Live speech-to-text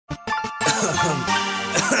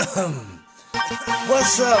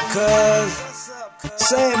What's up, cuz?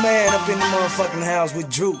 Sanman up in the motherfucking house with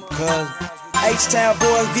Droop, cuz. H-Town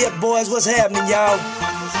boys, Viet boys, what's happening, y'all?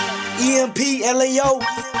 EMP, L.A.O,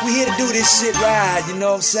 we here to do this shit right, you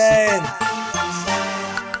know what I'm saying?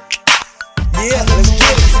 Yeah, let's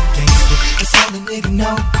get it. That's all the nigga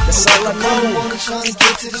know. That's all I know. Wanna try to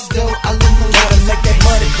get to this dough. I live my life. Gotta make that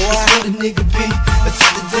money, boy. That's what a nigga be.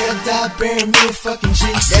 Until the day I die, bury me a fucking G.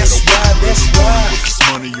 That's right, that's right. With this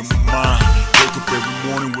money on my mind. Wake up every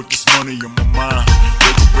morning with this money on my mind.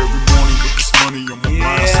 Wake up every morning with this money on my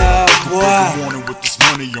mind. Yeah, boy. Every morning with this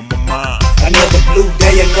money on my mind. Another blue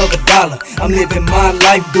day, another dollar. I'm living my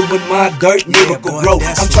life, doing my dirt, miracle growth.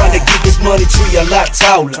 I'm trying to get this money tree a lot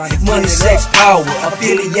taller. Money, sex, power.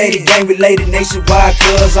 Affiliated, gang related, nationwide,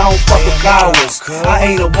 cuz I don't fuck with cowards. I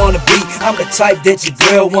ain't a wannabe, I'm the type that your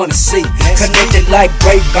girl wanna see. Connected like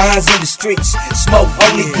grapevines in the streets. Smoke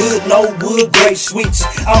only good, no wood, grape sweets.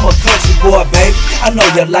 I'm a country boy, baby. I know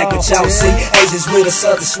you like what y'all see. Asians with a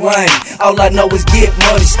southern swing. All I know is get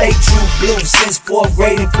money, stay true blue. Since 4th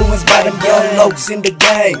grade, influenced by them young lokes in the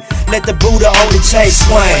game. Let the Buddha on the chain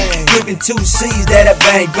swing. Giving 2 C's that I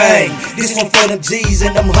bang bang. This one for them G's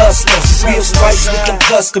and them hustlers. Real stripes with them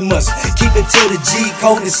customers. Keep it to the G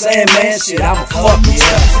code and Sanman shit. I'm a fuck yeah.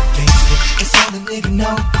 That's all the nigga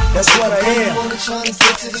know. That's what I am. Wanna try to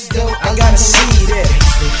get to this dough. I gotta see that.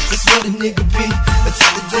 That's what a nigga be.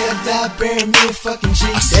 Until the day I die, bury me a fucking G.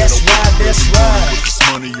 That's right, that's right. With this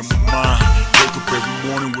money on my mind. Wake up every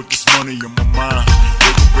morning with this money on my mind.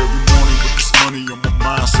 Wake up every morning with this money on my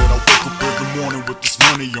mind. Said I wake up every morning with this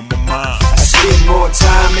money on my mind. I spend more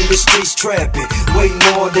time in the streets trapping, way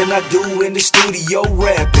more than I do in the studio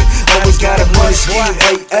rapping. Always got a money scheme,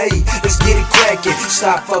 hey, let's get it cracking.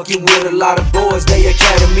 Stop fucking with a lot of boys, they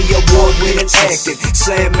Academy Award winning acting.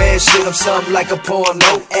 Sanman shit, I'm something like a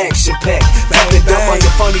porno action pack. Back it up on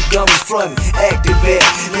your funny dummies frontin', acting bad.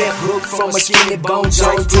 Left hook from a skinny bone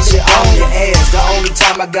Jones, put you on your ass. The only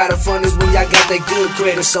time I got a fun is when y'all got that good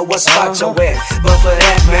credit, so I spot your ass. But for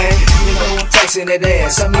that, man, you know I'm taxing that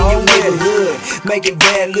ass. I'm in your neighborhood, making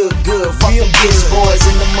bad look good. Fuck them bitch boys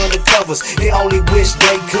in them undercovers, they only wish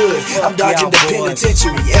they could. I'm dodging the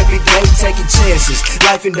penitentiary every day, taking chances.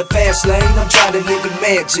 Life in the fast lane, I'm trying to live in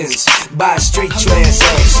mansions, buy street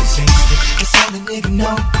transactions. That's all the nigga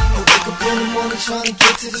know. I wake up in the morning trying to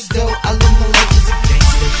get to this dough. I live my life as a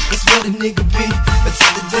gangster. That's what a nigga be.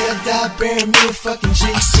 Until the day I die, bury me a fucking G.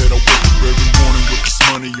 I said I wake up every morning with this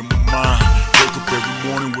money on my mind. Wake up every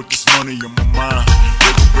morning with this money on my mind.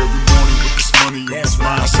 Wake up every morning with this money on my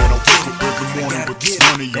mind. I said I wake up every morning with this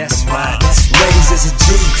money on my mind. Raised as a G,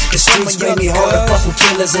 the streets made me hard to fuck with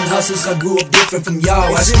killers and hustlers. I grew up different from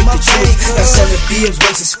y'all, I speak the truth. Got selling fibs,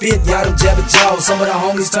 waste of spit, y'all them jabber jaws. Some of the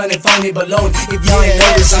homies turning phony baloney. If y'all ain't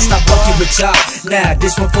noticed, I stop fucking with y'all. Nah,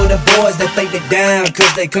 this one for the boys that think they down,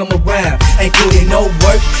 cause they come around. Ain't putting no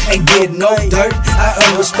work, ain't getting no dirt. I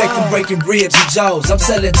earn respect from breaking ribs and jaws. I'm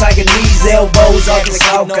selling tiger knees, elbows,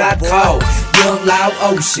 Arkansas got called. Young loud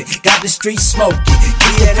ocean, got the streets smoking,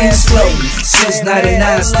 keeping slowly. Since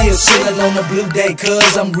 99, still chillin' on a blue day,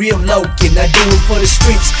 cause I'm real low-key. I do it for the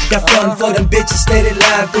streets, got fun for them bitches, steady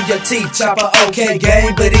line through your teeth. Chopper okay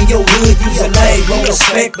game, but in your hood, use a lame. Won't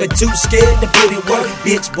respect, but too scared to put in work.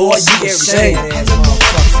 Bitch boy, you ashamed.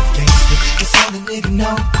 That's all the nigga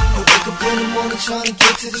know. I wake up in the morning trying to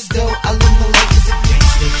get to this dough. I live my life as a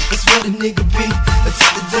gangster. That's what a nigga be.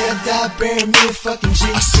 Until the day I die, bury me a fucking G.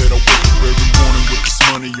 I said I wake up every morning with this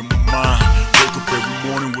money on my mind. Wake up every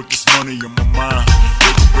morning with this money on my mind.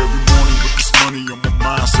 Wake up every morning with this money on my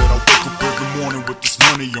mind. I said I wake up every morning with this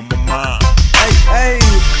money on my mind. Hey,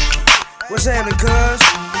 what's happening, cuz?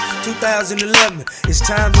 2011, it's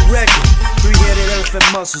time to reckon. 3-headed elephant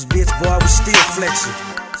muscles, bitch boy, we still flexing.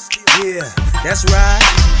 Yeah, that's right.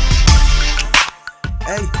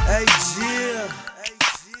 Hey, yeah.